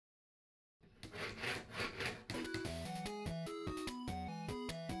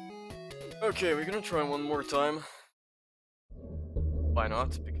Okay, we're gonna try one more time. Why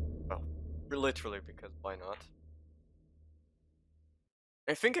not? Because, well, literally because why not?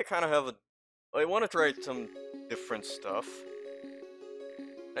 I think I kind of have a... I want to try some different stuff.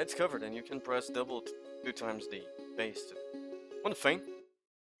 It's covered and you can press double 2 times the base. One thing,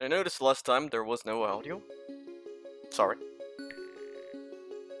 I noticed last time there was no audio. Sorry.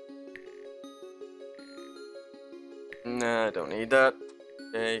 Nah, I don't need that.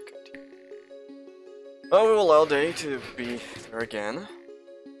 Okay, continue. I will allow day to be there again.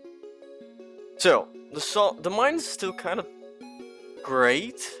 So, the mine's still kind of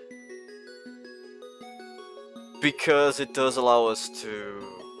great. Because it does allow us to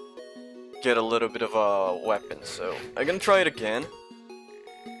get a little bit of a weapon, so I'm gonna try it again.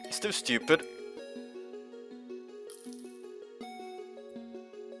 It's too stupid.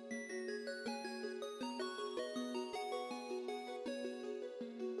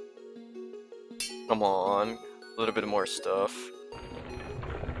 Come on, a little bit more stuff.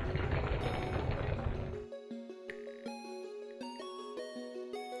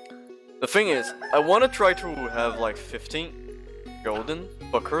 The thing is, I want to try to have like 15 golden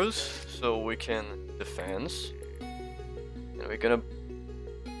buckaroos so we can defend. And we're gonna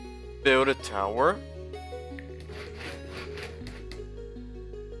build a tower.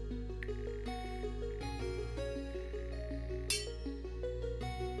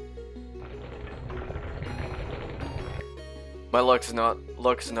 My luck's not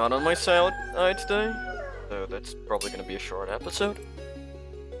on my side today, so that's probably gonna be a short episode.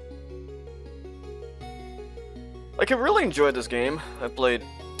 Like, I really enjoyed this game. I played...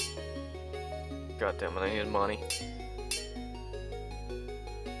 God damn it, I needed money.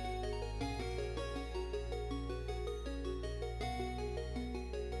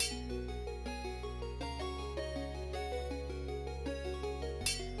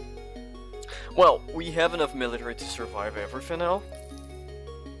 Well, we have enough military to survive everything now.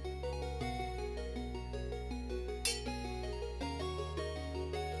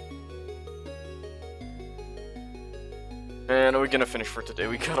 And we're gonna finish for today.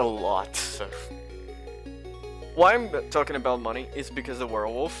 We got a lot, so... Why I'm talking about money is because the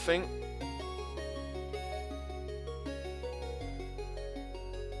werewolf thing.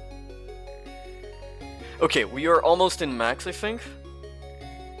 Okay, we are almost in max, I think.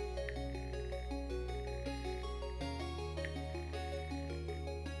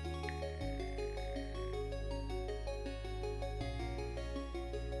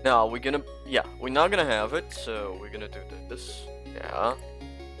 Now, we're gonna... Yeah, we're not gonna have it, so we're gonna do this. Yeah.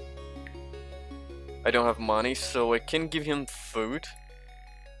 I don't have money, so I can give him food.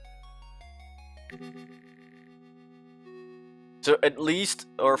 So at least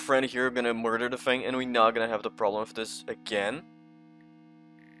our friend here is gonna murder the thing, and we're not gonna have the problem with this again.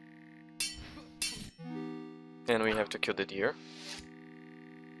 And we have to kill the deer.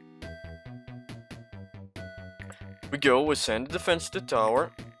 We send the defense to the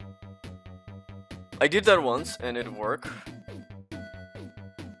tower. I did that once, and it worked.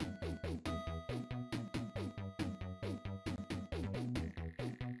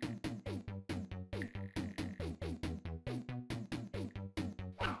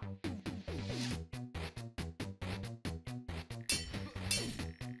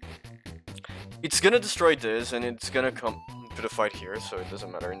 It's gonna destroy this, and it's gonna come to the fight here, so it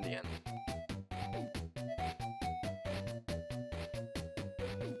doesn't matter in the end.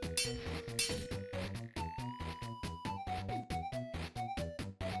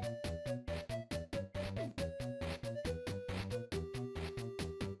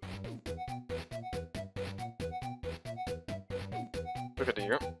 Look at the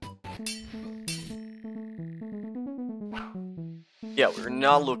deer. Yeah, we're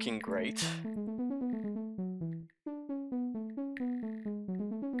not looking great.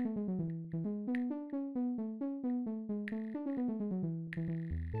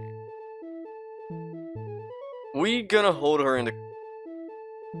 We gonna hold her in the...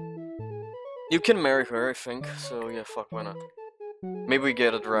 You can marry her, I think, so yeah, fuck, why not? Maybe we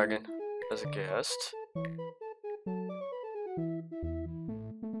get a dragon as a guest.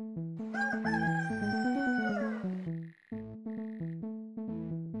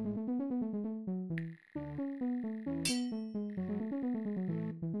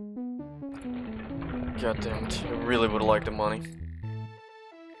 God damn it, I really would like the money.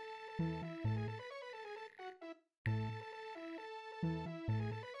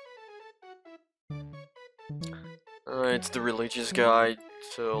 It's the religious guy,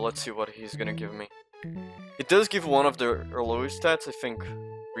 so let's see what he's gonna give me. It does give one of the lower stats, I think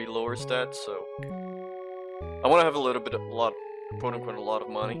 3 lower stats, so... I wanna have a little bit, quote-unquote, a lot of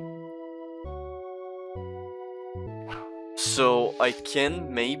money. So I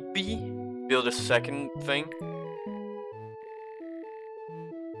can maybe build a second thing.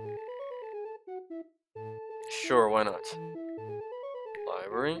 Sure, why not?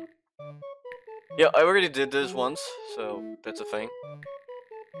 Library. Yeah, I already did this once, so that's a thing.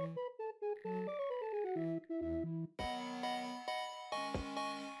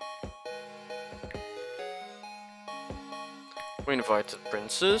 We invite the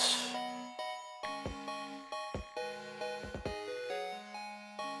princess.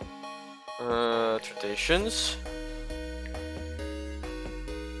 Traditions.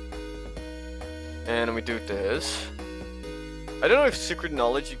 And we do this. I don't know if secret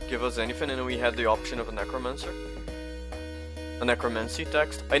knowledge give us anything, and we had the option of a necromancer. A necromancy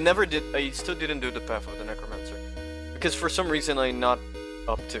text. I still didn't do the path of the necromancer. Because for some reason I'm not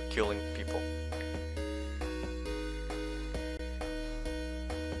up to killing people.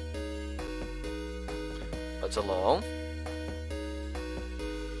 Let's allow.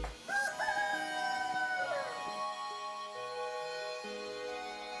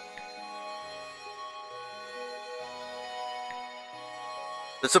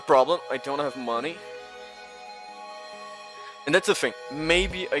 That's a problem, I don't have money. And that's the thing,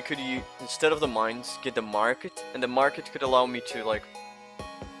 maybe I could use, instead of the mines, get the market, and the market could allow me to, like,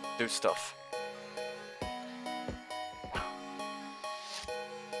 do stuff.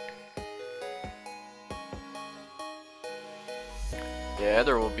 Yeah,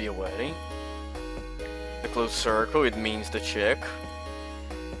 there will be a wedding. The closed circle, it means the chick.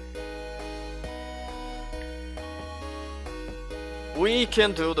 We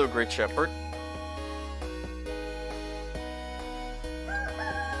can do the Great Shepherd.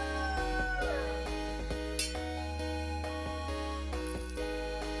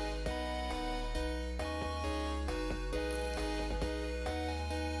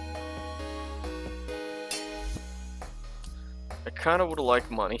 I kinda would like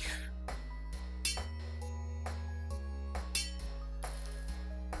money.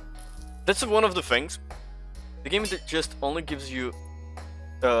 That's one of the things. The game that just only gives you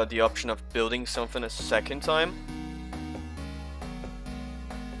the option of building something a second time.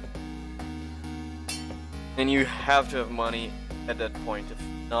 And you have to have money at that point, if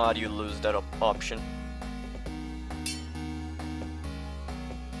not you lose that option.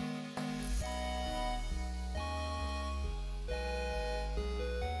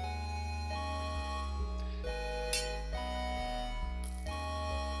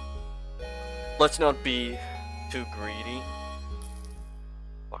 Let's not be too greedy.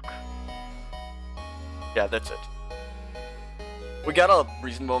 Fuck. Yeah, that's it. We got a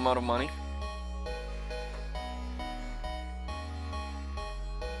reasonable amount of money.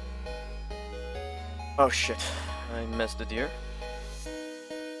 Oh shit, I messed the deer.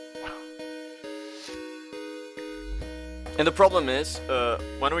 And the problem is,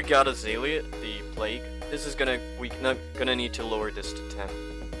 when we got Azalea, the plague, this is gonna need to lower this to 10.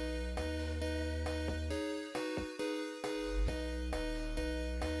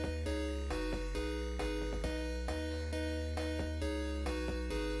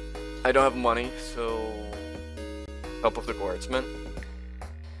 I don't have money, so help of the guardsmen.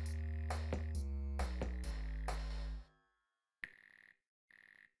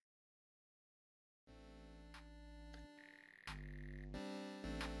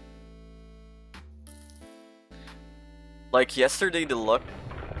 Like yesterday, the luck.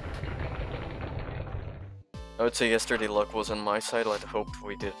 I would say yesterday luck was on my side. I'd hope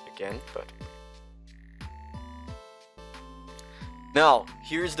we did it again, but. Now,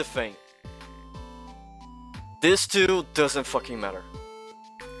 here's the thing. This too doesn't fucking matter.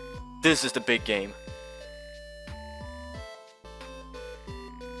 This is the big game.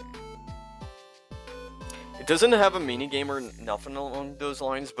 It doesn't have a mini game or nothing along those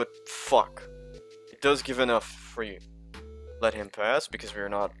lines, but fuck. It does give enough for you. Let him pass because we are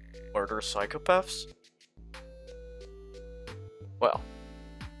not murderous psychopaths. Well,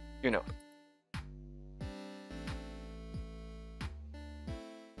 you know.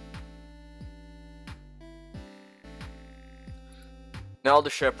 Now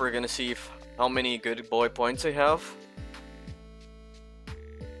the shepherd, we're gonna see how many good boy points I have.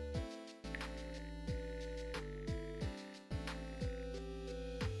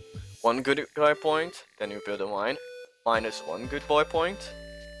 One good guy point, then you build a mine. Minus one good boy point.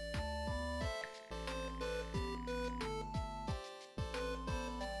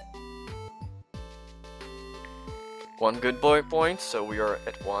 One good boy point, so we are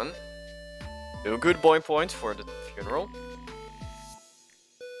at 1. 2 good boy points for the funeral.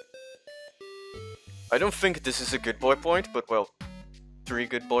 I don't think this is a good boy point, but well, 3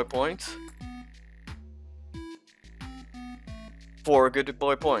 good boy points. 4 good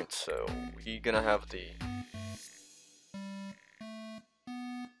boy points, so we're gonna have the...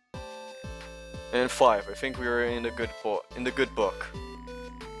 And 5, I think we're in the good book.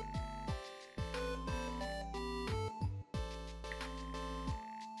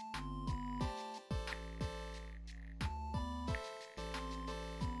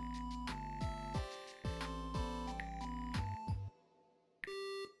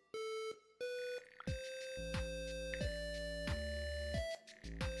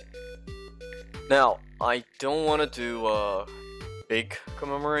 Now, I don't want to do a big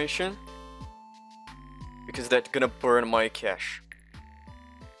commemoration, because that's gonna burn my cash.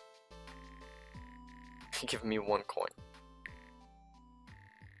 Give me 1 coin.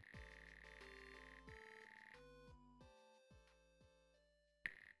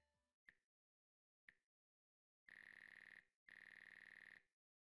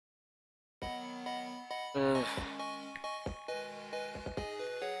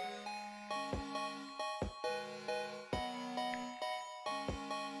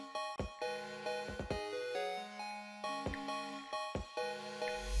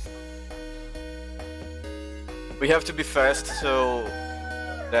 We have to be fast so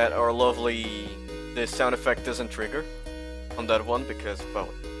that our lovely the sound effect doesn't trigger on that one, because, well,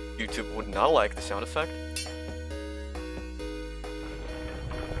 YouTube would not like the sound effect.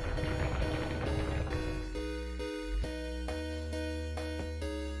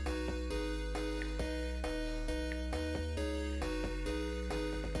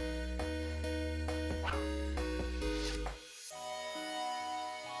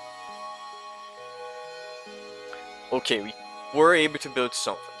 Okay, we were able to build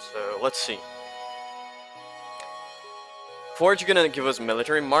something, so let's see. Forge gonna give us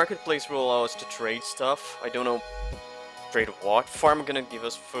military. Marketplace will allow us to trade stuff. I don't know trade what. Farm gonna give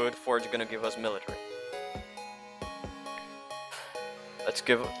us food. Forge gonna give us military. Let's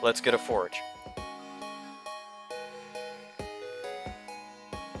get a forge.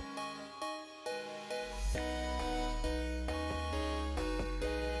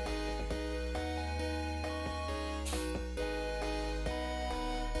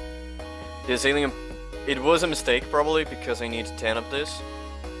 The Azalean, it was a mistake probably, because I need 10 of this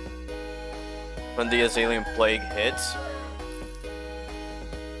when the Azalean Plague hits.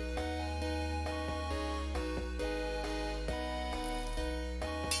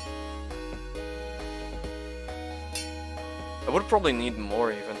 I would probably need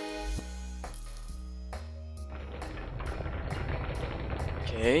more even.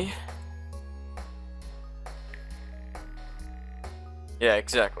 Okay. Yeah,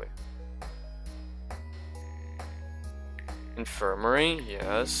 exactly. Infirmary,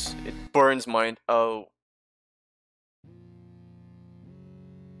 yes. It burns mine. Oh.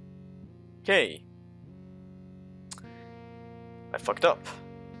 Okay. I fucked up.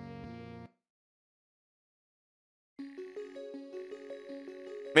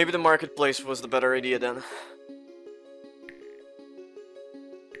 Maybe the marketplace was the better idea then.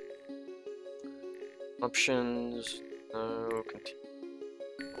 Options. No. Continue.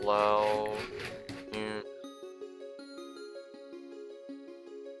 Allow. Yeah.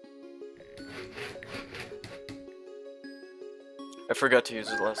 I forgot to use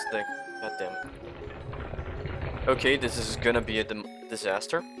the last thing. God damn it. Okay, this is gonna be a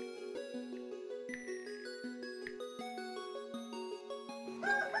disaster.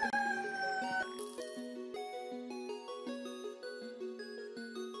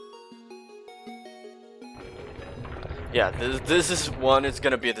 Yeah, this is one. It's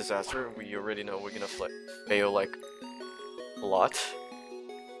gonna be a disaster. We already know we're gonna fail like a lot.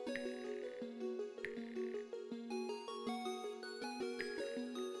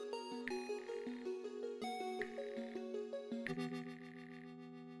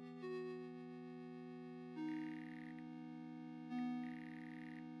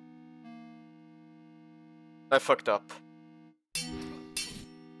 I fucked up.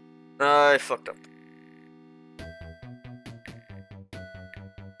 I fucked up.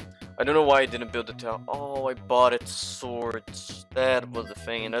 I don't know why I didn't build the tower. Oh, I bought its swords. That was the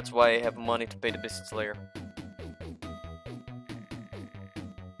thing, and that's why I have money to pay the Beast Slayer.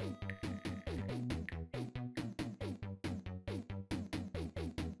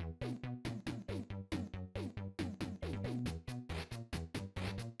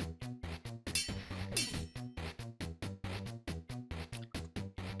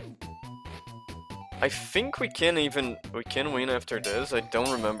 I think we can win after this. I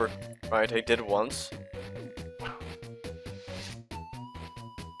don't remember. Right, I did once.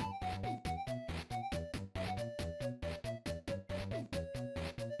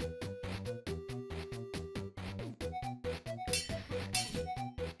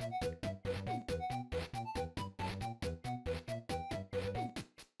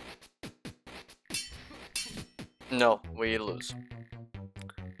 No, we lose.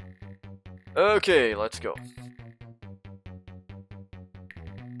 Okay, let's go.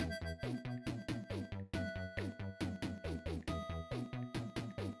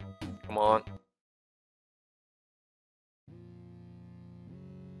 Come on.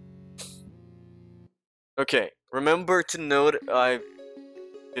 Okay, remember to note I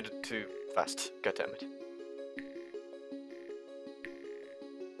did it too fast. God damn it.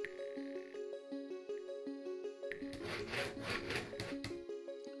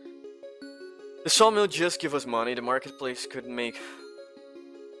 The sawmill just give us money, the marketplace could make...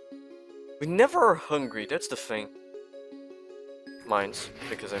 We never are hungry, that's the thing. Mine's,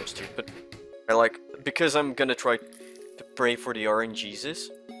 because I'm stupid. Because I'm gonna try to pray for the RNGesus.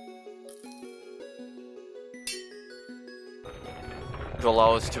 To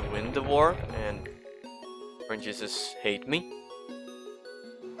allow us to win the war, and RNGesus hate me.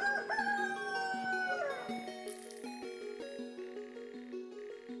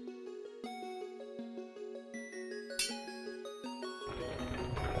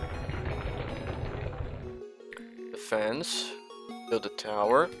 Defense. Build a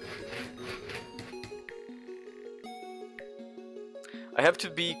tower. I have to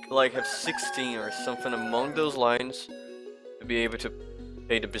be have 16 or something among those lines to be able to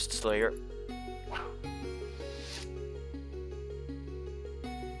pay the Beast Slayer.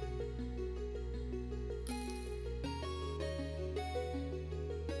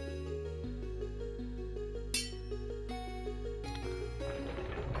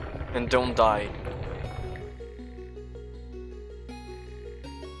 And don't die.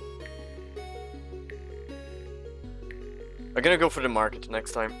 I'm gonna go for the market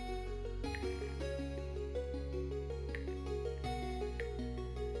next time.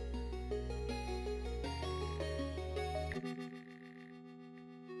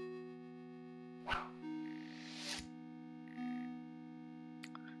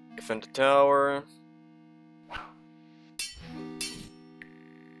 Defend the tower.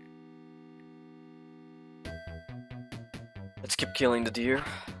 Let's keep killing the deer.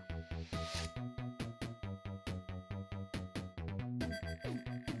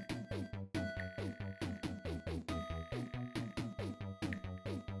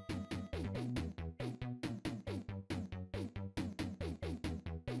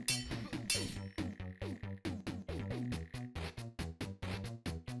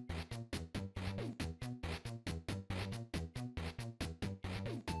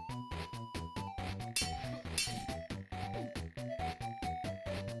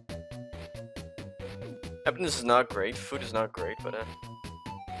 Happiness is not great, food is not great, but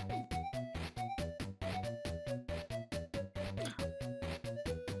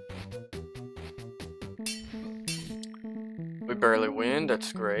we barely win,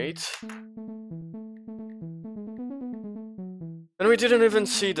 that's great. And we didn't even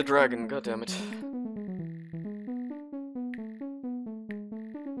see the dragon, god damn it.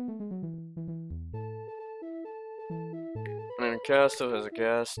 And Casto has a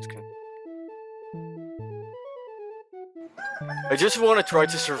cast. I just want to try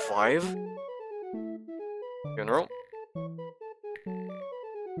to survive. General.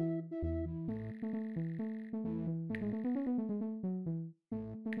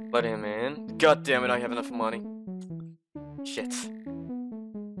 Let him in. God damn it, I have enough money. Shit.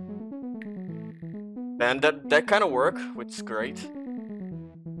 Man, that kind of work, which is great.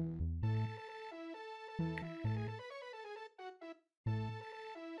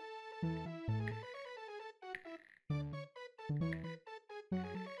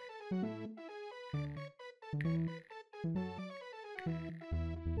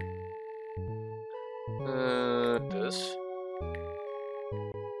 This.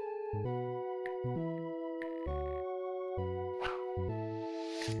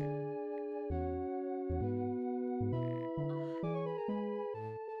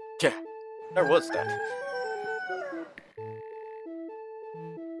 Yeah, there was that.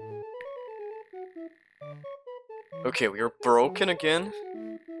 Okay, we are broken again.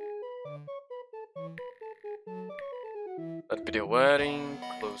 That'd be the wedding,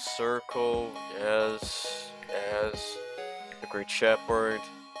 close circle, yes, yes. The Great Shepherd,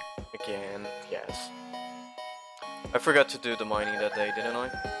 again, yes. I forgot to do the mining that day, didn't I?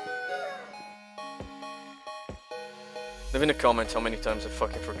 Leave in the comments how many times I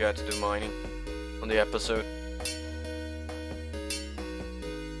fucking forgot to do mining on the episode.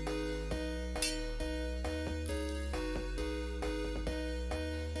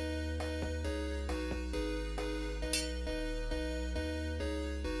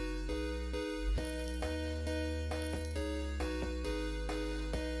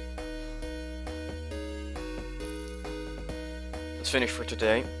 Let's finish for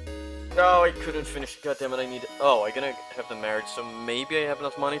today. No, I couldn't finish. God damn it! I need. Oh, I'm gonna have the marriage, so maybe I have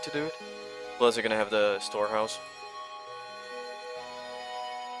enough money to do it. Plus, I'm gonna have the storehouse.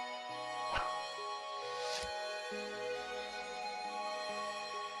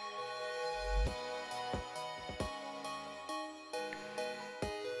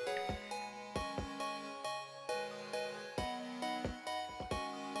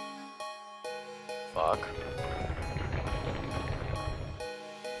 Fuck.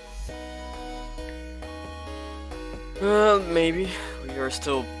 Well, maybe. We are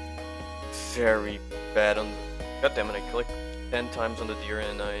still very bad on... God damn it, I clicked 10 times on the deer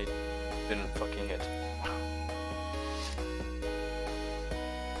and I didn't fucking hit.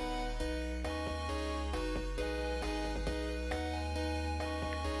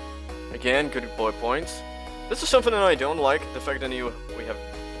 Again, good boy points. This is something that I don't like, the fact that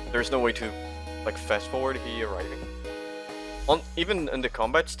there's no way to, like, fast forward he arriving. Even in the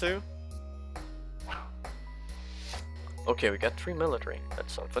combats too. Okay, we got 3 military,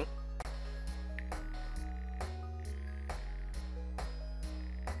 that's something.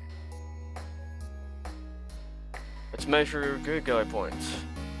 Let's measure your good guy points.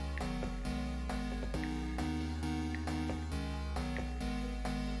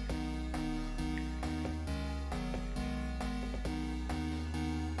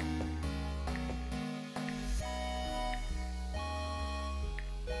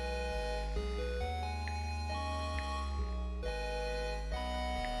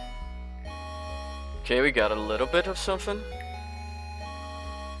 Okay, we got a little bit of something.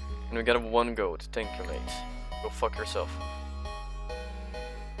 And we got a 1 goat. Thank you, mate. Go fuck yourself.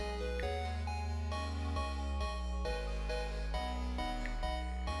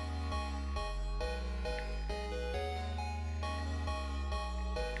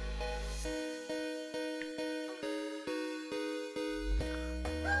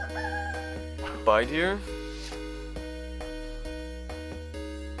 Goodbye, dear.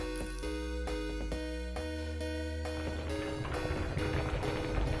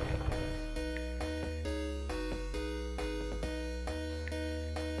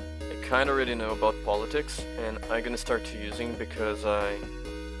 I kinda already know about politics, and I'm gonna start to using because So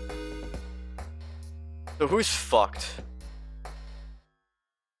who's fucked? The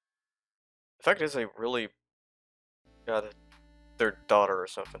fact is, I really got their daughter or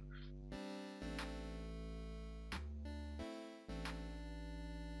something.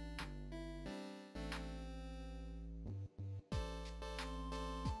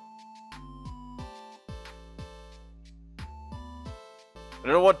 I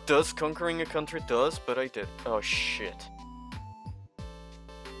don't know what does conquering a country does, but I did. Oh shit.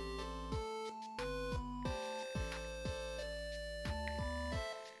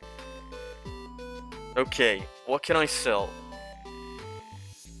 Okay, what can I sell?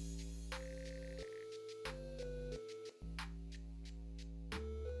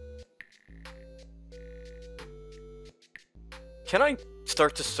 Can I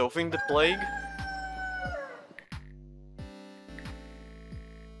start dissolving the plague?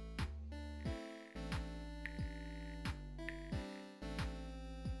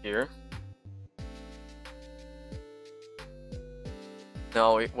 Here.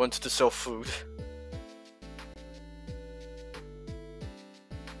 Now it wants to sell food.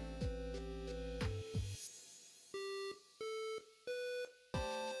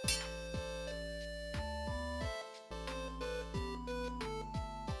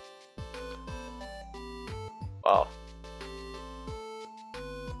 Wow.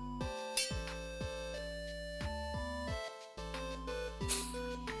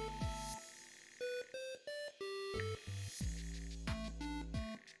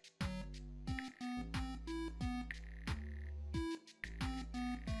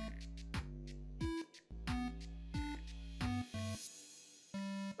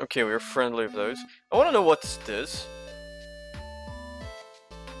 Okay, we're friendly with those. I wanna know what's this.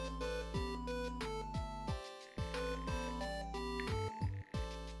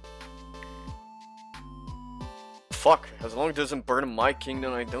 Fuck, as long as it doesn't burn my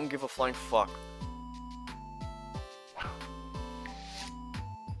kingdom, I don't give a flying fuck.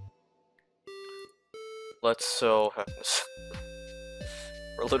 Let's sell happiness.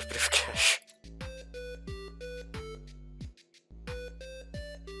 For a little bit of cash.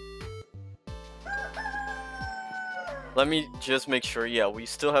 Let me just make sure, yeah, we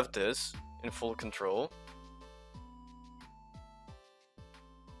still have this in full control.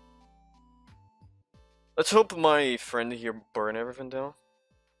 Let's hope my friend here burn everything down.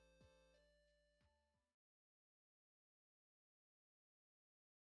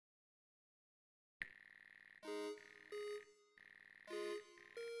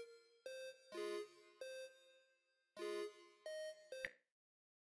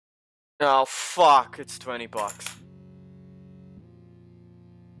 Oh fuck, it's 20 bucks.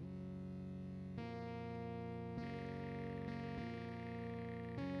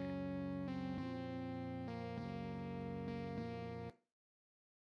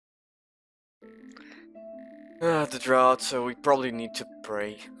 The drought, so we probably need to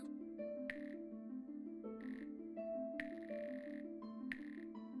pray.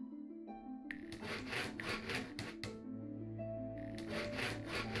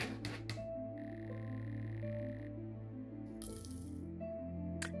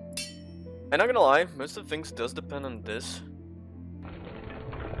 I'm not gonna lie, most of the things does depend on this.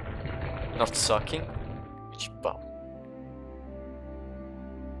 Not sucking. Which, well.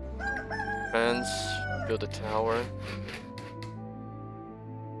 Fence, build a tower.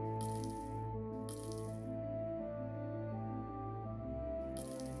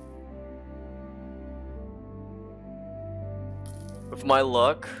 With my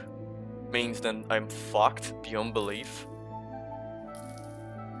luck, means then I'm fucked beyond belief.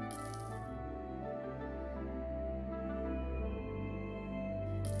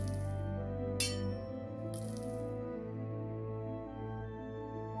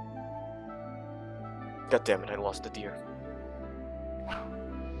 God damn it, I lost the deer.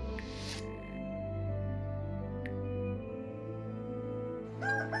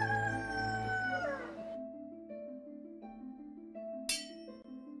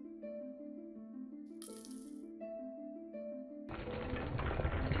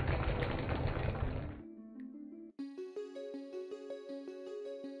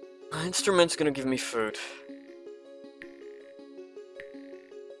 My instrument's gonna give me food.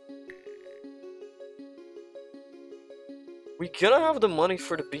 We gotta have the money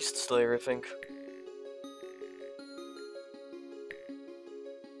for the Beast Slayer, I think.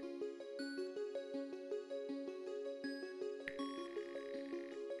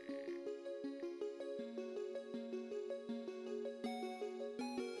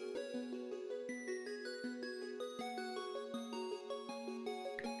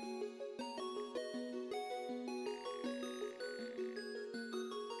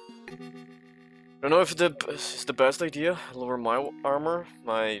 I don't know if it's the best idea. Lower my armor,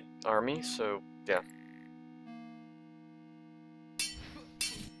 my army, so yeah.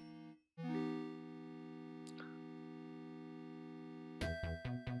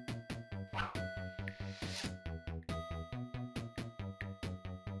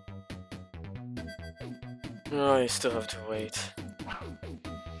 Oh, I still have to wait.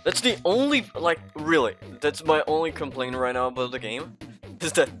 That's the only, like, really, that's my only complaint right now about the game.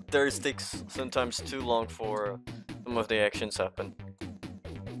 Is that there takes sometimes too long for some of the actions happen.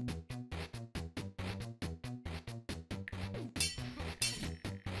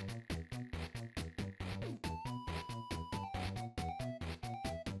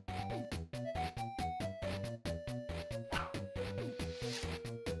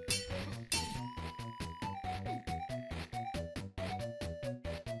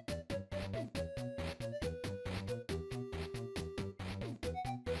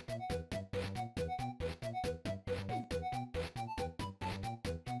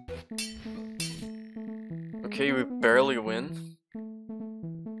 Okay, we barely win.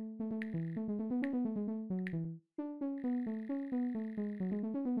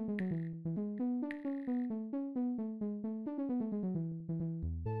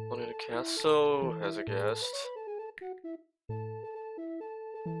 Only the castle has a guest.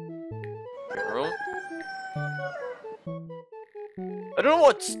 Funeral. I don't know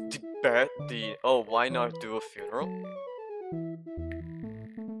what's oh, why not do a funeral?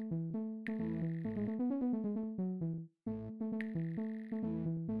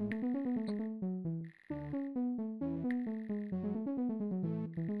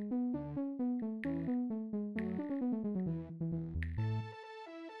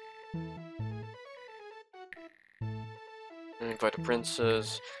 Invite the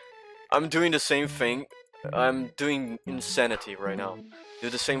princess. I'm doing the same thing. I'm doing insanity right now. Do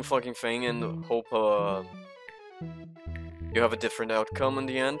the same fucking thing and hope you have a different outcome in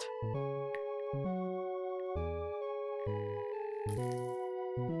the end.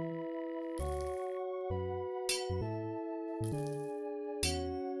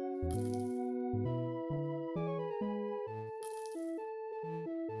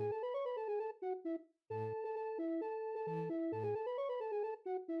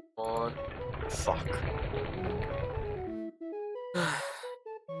 On. Fuck.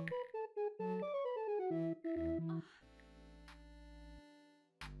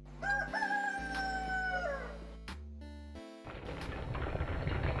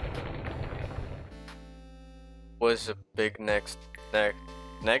 Was a big next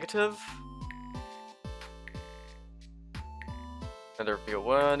negative. Can there be a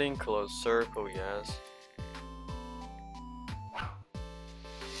wedding? Closed circle, yes.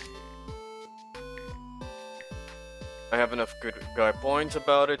 I have enough good guy points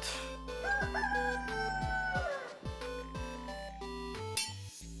about it.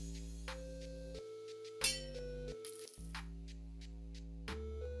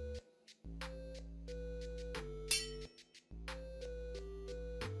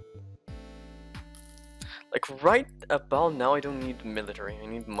 Like right about now I don't need military, I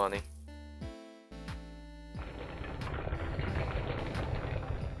need money.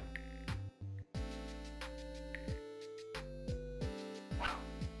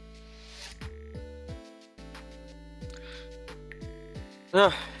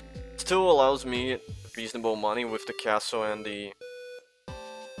 Still allows me reasonable money with the castle and the...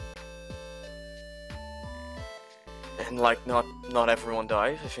 And like not everyone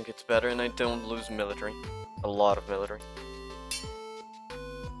dies, I think it's better, and I don't lose military. A lot of military.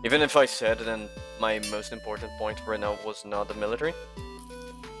 Even if I said then my most important point right now was not the military.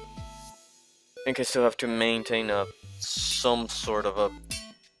 I think I still have to maintain some sort of a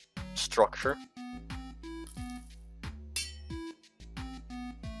structure.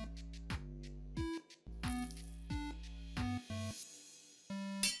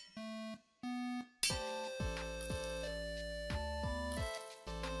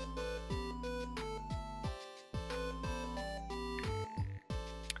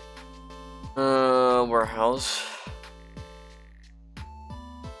 Warehouse.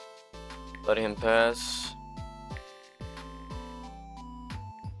 Let him pass.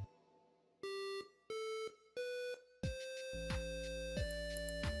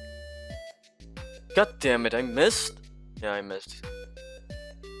 God damn it, I missed? Yeah, I missed.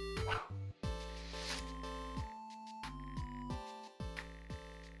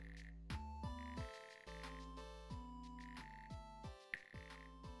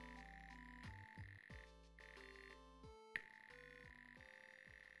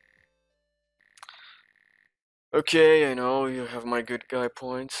 Okay, I know you have my good guy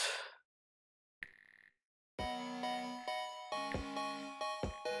points.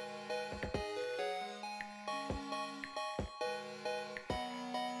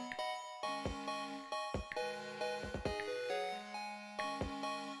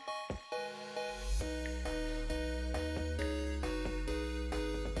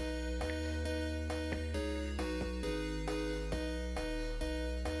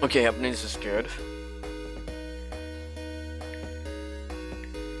 Okay, happenings is good.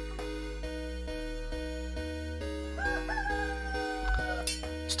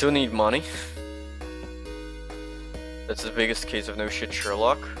 Still need money. That's the biggest case of no shit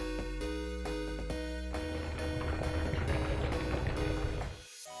Sherlock.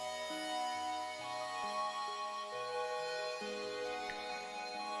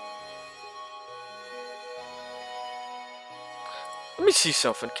 Let me see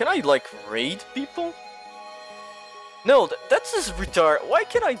something. Can I like raid people? No, that's just retarded. Why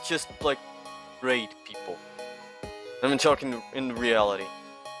can't I just like raid people? I'm talking in reality.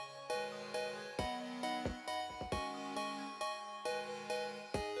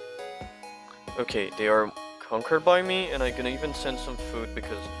 Okay, they are conquered by me, and I can even send some food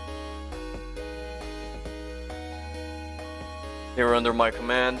because they were under my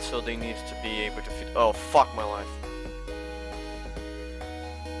command, so they need to be able to feed. Oh, fuck my life.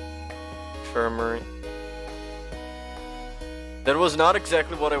 Infirmary. That was not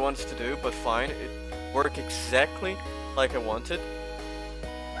exactly what I wanted to do, but fine. It worked exactly like I wanted.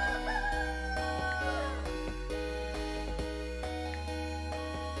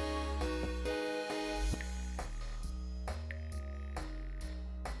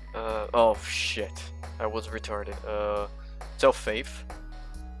 Oh shit. I was retarded. Self-faith.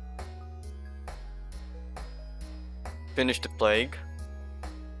 Finish the plague.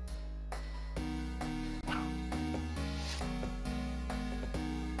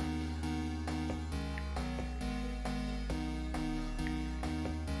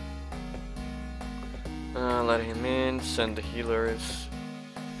 Let him in, send the healers.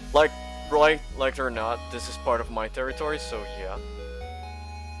 Like it or not, this is part of my territory, so yeah.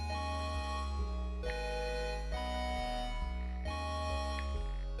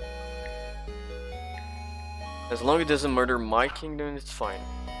 As long as it doesn't murder my kingdom, it's fine.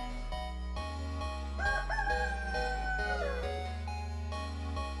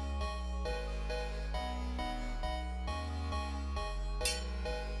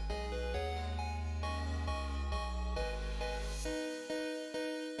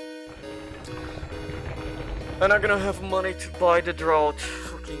 I'm not gonna have money to buy the drought.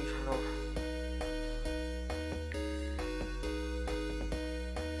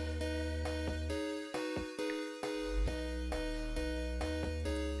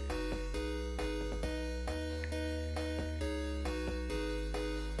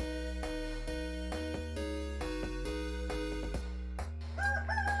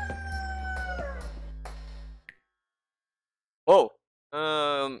 Whoa!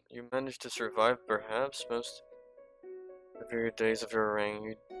 You managed to survive perhaps most of your days of your reign.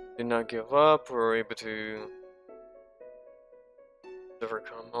 You did not give up, were able to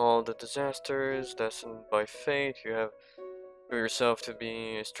overcome all the disasters destined by fate. You have shown yourself to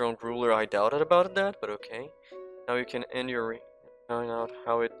be a strong ruler. I doubted about that, but okay. Now you can end your reign and find out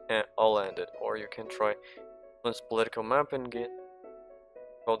how it all ended, or you can try one's political map and get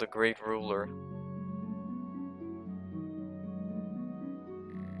called the Great Ruler.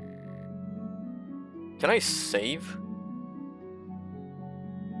 Can I save?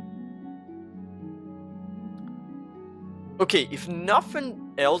 Okay, if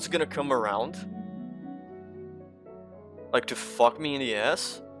nothing else gonna come around, like to fuck me in the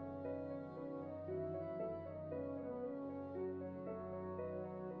ass,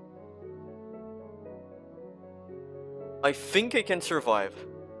 I think I can survive.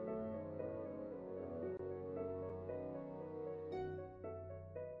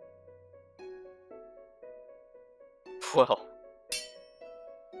 Well.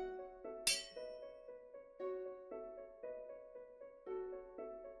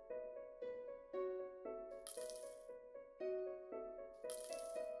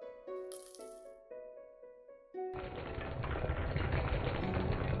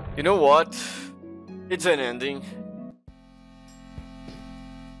 You know what? It's an ending.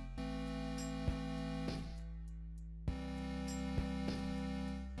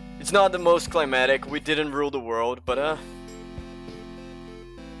 It's not the most climatic, we didn't rule the world, but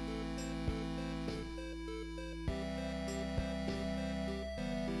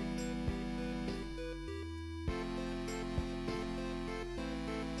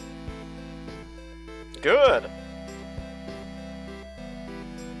good!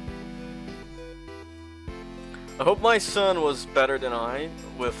 I hope my son was better than I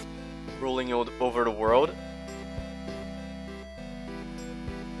with ruling over the world.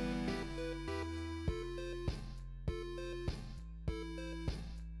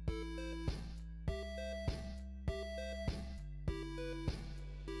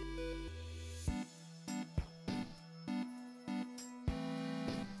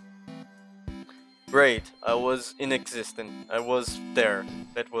 Great, I was inexistent. I was there.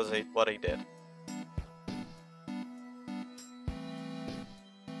 That was what I did.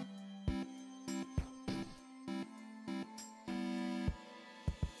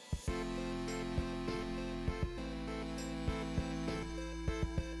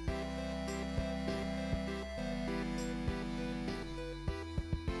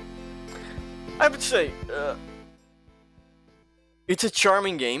 I would say, it's a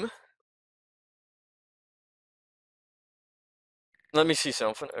charming game. Let me see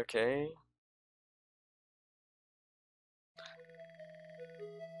something, okay.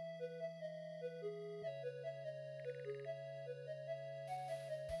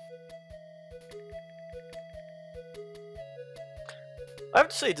 I have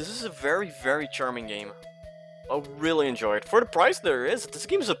to say, this is a very, very charming game. I really enjoy it. For the price there is, this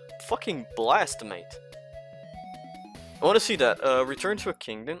game is a fucking blast, mate. I want to see that. Return to a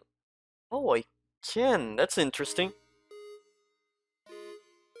kingdom. Oh, I can. That's interesting.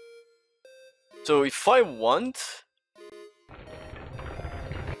 So if I want...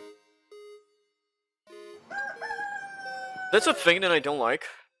 That's a thing that I don't like.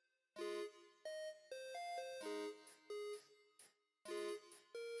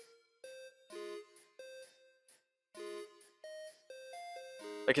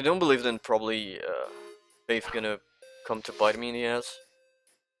 Like, I don't believe then probably they've gonna come to bite me in the ass.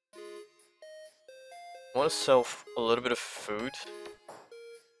 I want to sell a little bit of food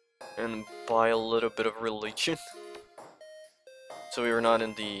and buy a little bit of religion. So we are not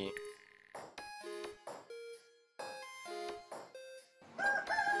in the...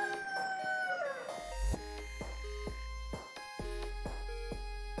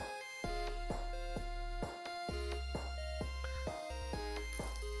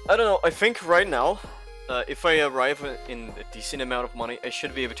 I don't know, I think right now, if I arrive in a decent amount of money, I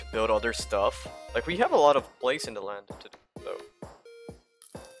should be able to build other stuff. Like, we have a lot of place in the land to do, so...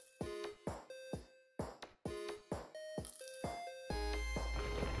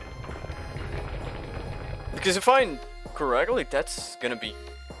 Because if I'm correctly, that's gonna be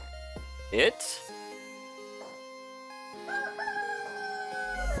it?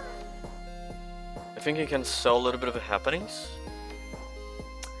 I think I can sell a little bit of happenings.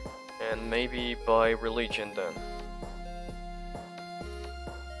 And maybe buy religion then.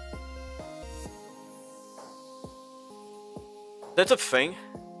 That's a thing.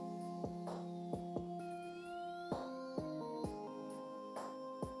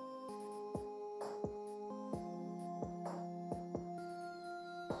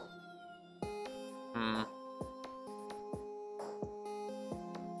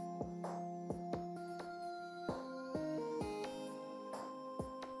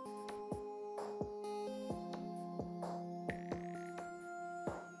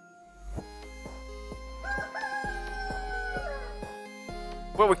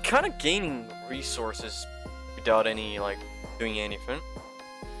 Well, we're kind of gaining resources without any, like, doing anything.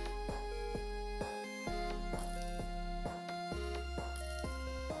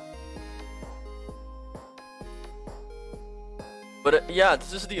 But yeah,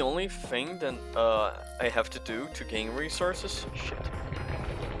 this is the only thing that I have to do to gain resources. Shit.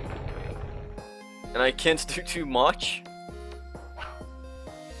 And I can't do too much.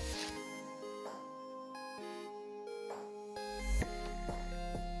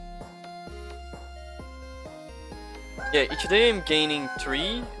 Yeah, each day I'm gaining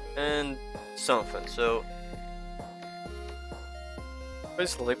 3 and something, so if I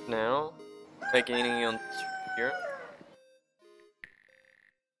sleep now, I'm gaining on here.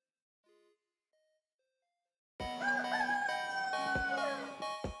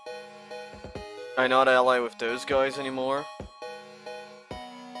 I'm not ally with those guys anymore.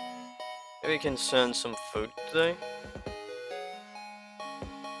 Maybe I can send some food today.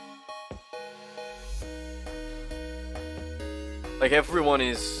 Like, everyone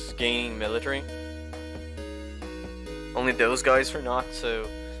is gaining military. Only those guys are not, so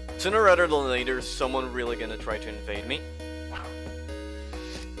sooner rather than later, someone really gonna try to invade me.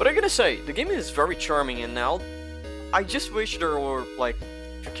 But I gotta say, the game is very charming, and now I just wish there were, like,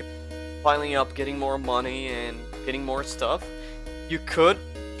 to keep piling up, getting more money and getting more stuff. You could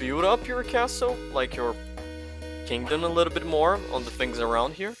build up your castle, like your kingdom, a little bit more on the things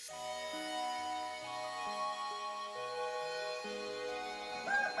around here.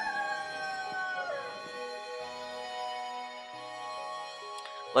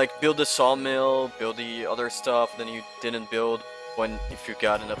 Like, build the sawmill, build the other stuff that you didn't build if you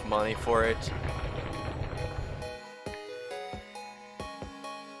got enough money for it.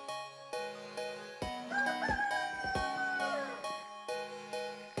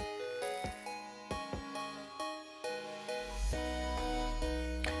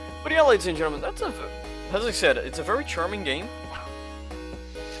 But yeah, ladies and gentlemen, as I said, it's a very charming game.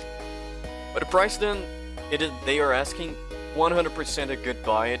 But the price then, they are asking 100% a good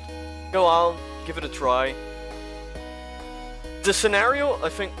buy it. Go out, give it a try. The scenario, I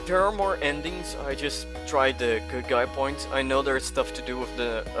think there are more endings. I just tried the good guy points. I know there's stuff to do with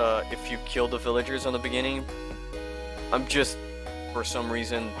the if you kill the villagers on the beginning. I'm just, for some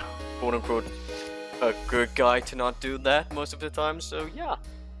reason, quote unquote, a good guy to not do that most of the time, so yeah.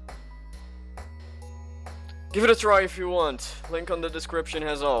 Give it a try if you want. Link on the description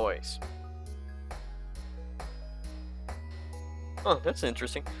as always. Oh, that's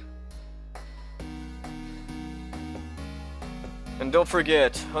interesting. And don't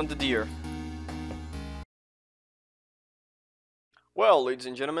forget, hunt the deer. Well, ladies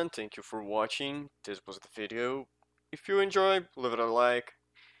and gentlemen, thank you for watching. This was the video. If you enjoyed, leave it a like.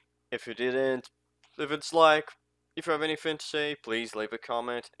 If you didn't, leave it a dislike. If you have anything to say, please leave a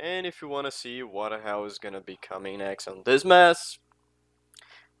comment. And if you want to see what the hell is gonna be coming next on this mess,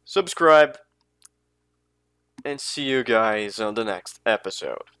 subscribe. And see you guys on the next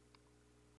episode.